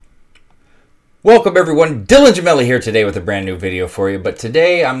Welcome everyone, Dylan Gemelli here today with a brand new video for you. But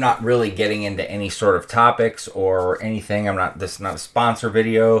today I'm not really getting into any sort of topics or anything. This is not a sponsor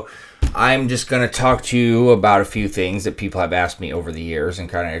video. I'm just going to talk to you about a few things that people have asked me over the years and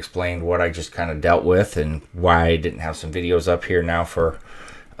kind of explain what I just kind of dealt with and why I didn't have some videos up here now for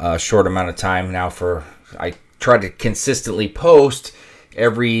a short amount of time. I try to consistently post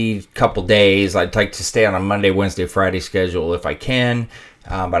every couple days. I'd like to stay on a Monday, Wednesday, Friday schedule if I can.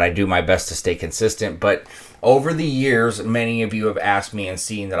 But I do my best to stay consistent. But over the years, many of you have asked me and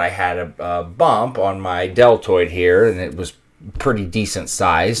seen that I had a bump on my deltoid here, and it was pretty decent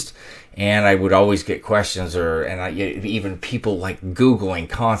sized. And I would always get questions, even people like Googling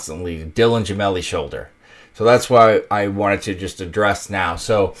constantly, Dylan Gemelli shoulder. So that's why I wanted to just address now.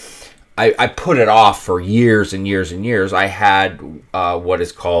 So I put it off for years and years and years. I had what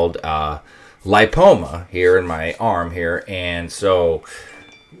is called lipoma here in my arm here, and so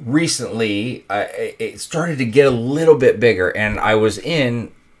recently it started to get a little bit bigger, and I was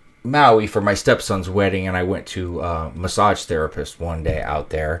in Maui for my stepson's wedding, and I went to a massage therapist one day out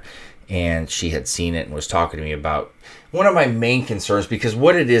there, and she had seen it and was talking to me about one of my main concerns, because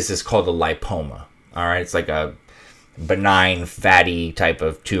what it is called a lipoma. All right, it's like a benign fatty type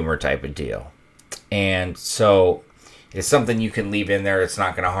of tumor type of deal, and so it's something you can leave in there. It's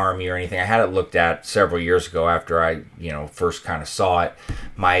not going to harm you or anything. I had it looked at several years ago after I, first kind of saw it.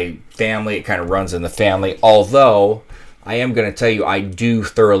 My family, it kind of runs in the family. Although I am going to tell you, I do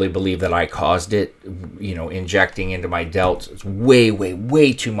thoroughly believe that I caused it. Injecting into my delts. It's way, way,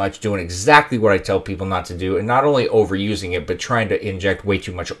 way too much. Doing exactly what I tell people not to do. And not only overusing it, but trying to inject way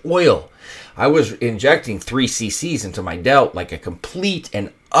too much oil. I was injecting 3 cc's into my delt like a complete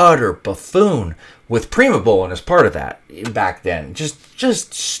and utter buffoon, with Primobolan as part of that back then.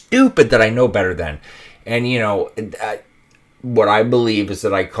 Just stupid that I know better then. And, what I believe is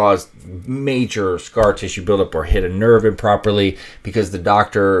that I caused major scar tissue buildup or hit a nerve improperly, because the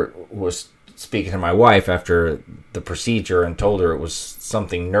doctor was speaking to my wife after the procedure and told her it was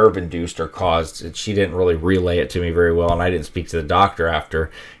something nerve-induced or caused. She didn't really relay it to me very well, and I didn't speak to the doctor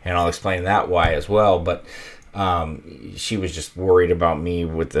after, and I'll explain that why as well. But she was just worried about me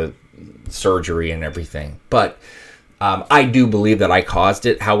with the surgery and everything. But I do believe that I caused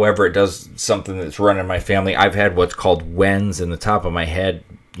it. However, it does something that's run in my family. I've had what's called wens in the top of my head,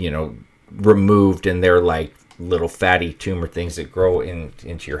 removed, and they're like little fatty tumor things that grow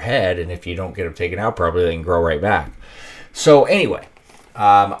into your head, and if you don't get them taken out properly, they can grow right back. So anyway,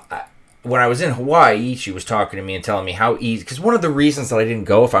 when I was in Hawaii, she was talking to me and telling me how easy, because one of the reasons that I didn't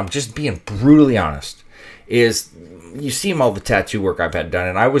go, if I'm just being brutally honest, is you see all the tattoo work I've had done,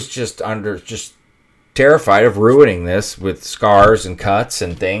 and I was just terrified of ruining this with scars and cuts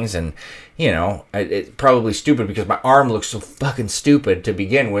and things. And it's probably stupid because my arm looks so fucking stupid to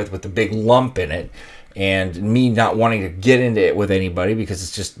begin with the big lump in it, and me not wanting to get into it with anybody because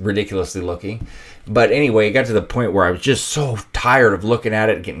it's just ridiculously looking. But anyway, it got to the point where I was just so tired of looking at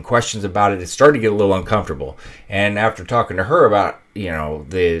it, getting questions about it. It started to get a little uncomfortable. And after talking to her about,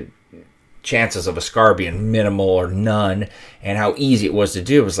 the chances of a scar being minimal or none, and how easy it was to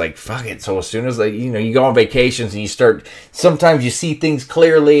do, it was like, fuck it. So as soon as you go on vacations and sometimes you see things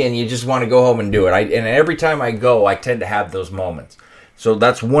clearly and you just want to go home and do it. And every time I go, I tend to have those moments. So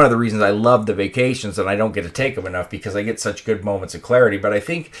that's one of the reasons I love the vacations, and I don't get to take them enough, because I get such good moments of clarity. But I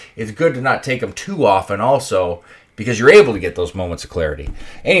think it's good to not take them too often also, because you're able to get those moments of clarity.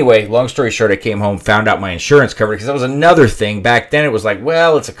 Anyway, long story short, I came home, found out my insurance covered, because that was another thing. Back then, it was like,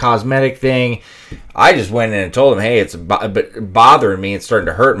 well, it's a cosmetic thing. I just went in and told them, hey, it's bothering me. It's starting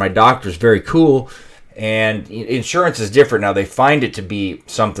to hurt. My doctor's very cool. And insurance is different now. They find it to be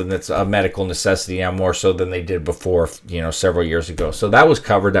something that's a medical necessity now, more so than they did before, several years ago. So that was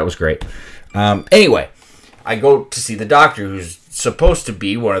covered. That was great. Anyway, I go to see the doctor, who's supposed to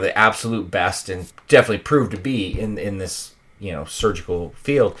be one of the absolute best, and definitely proved to be in this, surgical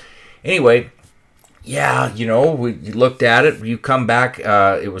field. Anyway, yeah, we looked at it. You come back.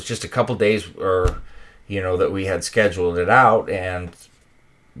 It was just a couple days, or that we had scheduled it out, and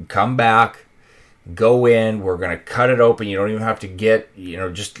come back. Go in, we're going to cut it open. You don't even have to get,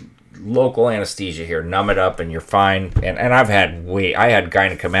 just local anesthesia here. Numb it up and you're fine. And I had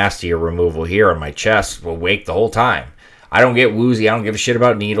gynecomastia removal here on my chest, awake the whole time. I don't get woozy. I don't give a shit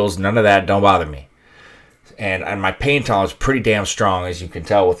about needles. None of that. Don't bother me. And my pain tolerance is pretty damn strong, as you can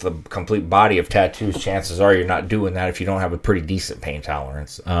tell with the complete body of tattoos. Chances are you're not doing that if you don't have a pretty decent pain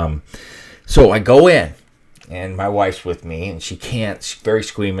tolerance. So I go in. And my wife's with me, and she's very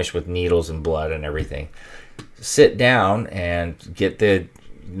squeamish with needles and blood and everything. Sit down and get the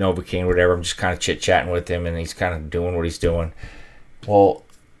Novocaine, whatever. I'm just kind of chit-chatting with him, and he's kind of doing what he's doing. Well,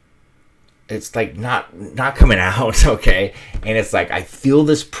 it's like not coming out, okay? And it's like I feel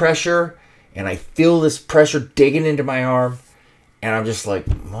this pressure, and I feel this pressure digging into my arm, and I'm just like,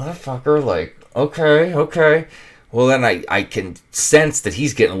 motherfucker, like, okay. Well, then I can sense that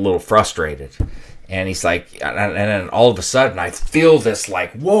he's getting a little frustrated. And he's like, and then all of a sudden I feel this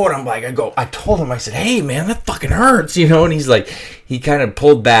like, whoa, and I'm like, I told him, I said, hey man, that fucking hurts, and he's like, he kind of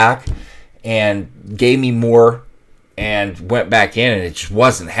pulled back and gave me more and went back in, and it just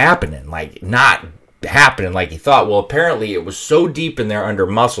wasn't happening, like not happening like he thought. Well, apparently it was so deep in there under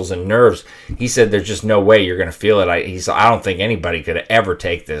muscles and nerves. He said, there's just no way you're going to feel it. He said, I don't think anybody could ever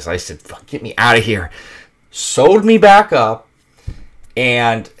take this. I said, fuck, get me out of here. Sewed me back up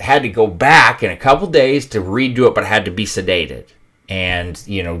and had to go back in a couple days to redo it, but had to be sedated and,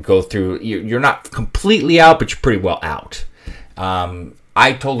 go through. You're not completely out, but you're pretty well out.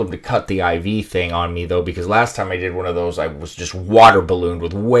 I told him to cut the IV thing on me, though, because last time I did one of those, I was just water ballooned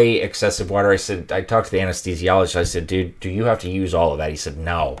with way excessive water. I talked to the anesthesiologist. I said, dude, do you have to use all of that? He said,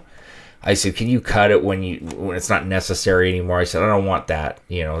 no. I said, can you cut it when it's not necessary anymore? I said, I don't want that.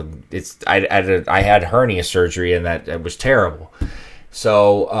 I had hernia surgery, and that was terrible.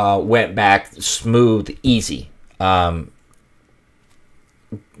 So went back smooth, easy.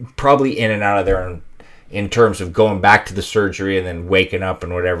 Probably in and out of there in terms of going back to the surgery and then waking up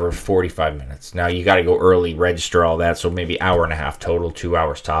and whatever, 45 minutes. Now you got to go early, register all that, so maybe hour and a half total, 2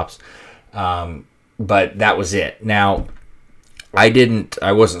 hours tops. But that was it. Now,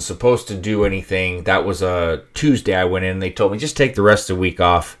 I wasn't supposed to do anything. That was a Tuesday I went in. They told me, just take the rest of the week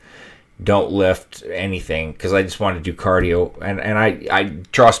off. Don't lift anything, because I just wanted to do cardio. And I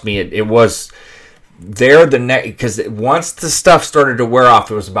trust me, it was there the next, because once the stuff started to wear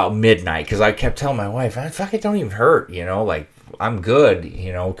off, it was about midnight, because I kept telling my wife, fuck, it don't even hurt, like, I'm good,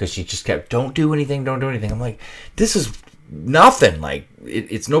 because she just kept, don't do anything. I'm like, this is nothing, like,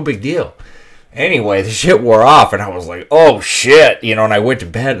 it's no big deal. Anyway, the shit wore off, and I was like, oh shit, and I went to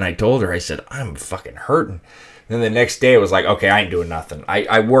bed, and I told her, I said, I'm fucking hurting. Then the next day, it was like, okay, I ain't doing nothing.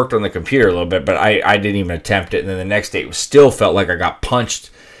 I worked on the computer a little bit, but I didn't even attempt it. And then the next day, it still felt like I got punched.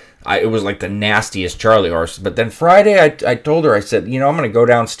 It was like the nastiest Charlie horse. But then Friday, I told her, I said, I'm going to go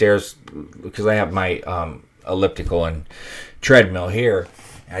downstairs, because I have my elliptical and treadmill here.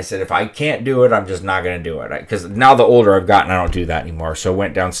 And I said, if I can't do it, I'm just not going to do it. Because now the older I've gotten, I don't do that anymore. So I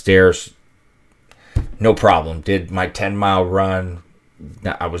went downstairs, no problem. Did my 10-mile run.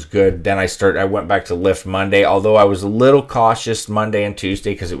 I was good. Then I went back to lift Monday, although I was a little cautious Monday and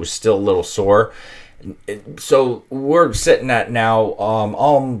Tuesday because it was still a little sore. So we're sitting at now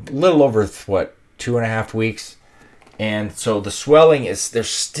a little over 2.5 weeks, and so the swelling there's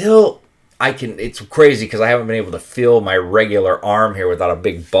still, it's crazy because I haven't been able to feel my regular arm here without a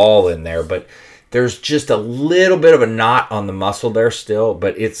big ball in there, but there's just a little bit of a knot on the muscle there still,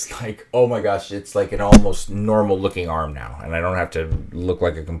 but it's like, oh my gosh, it's like an almost normal looking arm now, and I don't have to look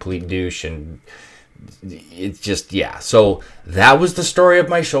like a complete douche, and it's just, yeah. So that was the story of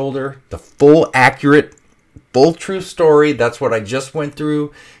my shoulder, the full accurate, full true story. That's what I just went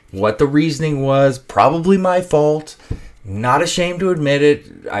through, what the reasoning was, probably my fault, not ashamed to admit it.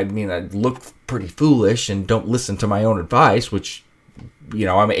 I mean, I look pretty foolish and don't listen to my own advice, which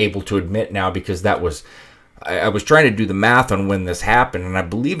I'm able to admit now, because I was trying to do the math on when this happened, and I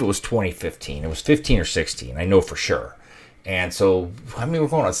believe it was 2015. It was 15 or 16. I know for sure. And so, we're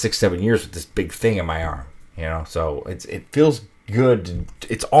going on 6-7 years with this big thing in my arm, so it feels good.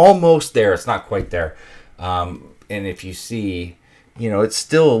 It's almost there. It's not quite there. And if you see, it's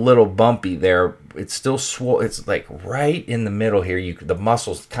still a little bumpy there. It's still swollen. It's like right in the middle here. The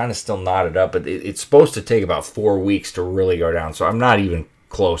muscles kind of still knotted up, but it's supposed to take about 4 weeks to really go down. So I'm not even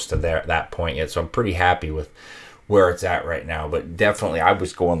close to that point yet. So I'm pretty happy with where it's at right now. But definitely, I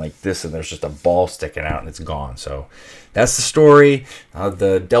was going like this, and there's just a ball sticking out, and it's gone. So that's the story of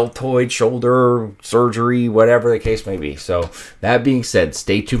the deltoid shoulder surgery, whatever the case may be. So that being said,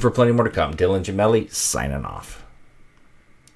 stay tuned for plenty more to come. Dylan Gemelli signing off.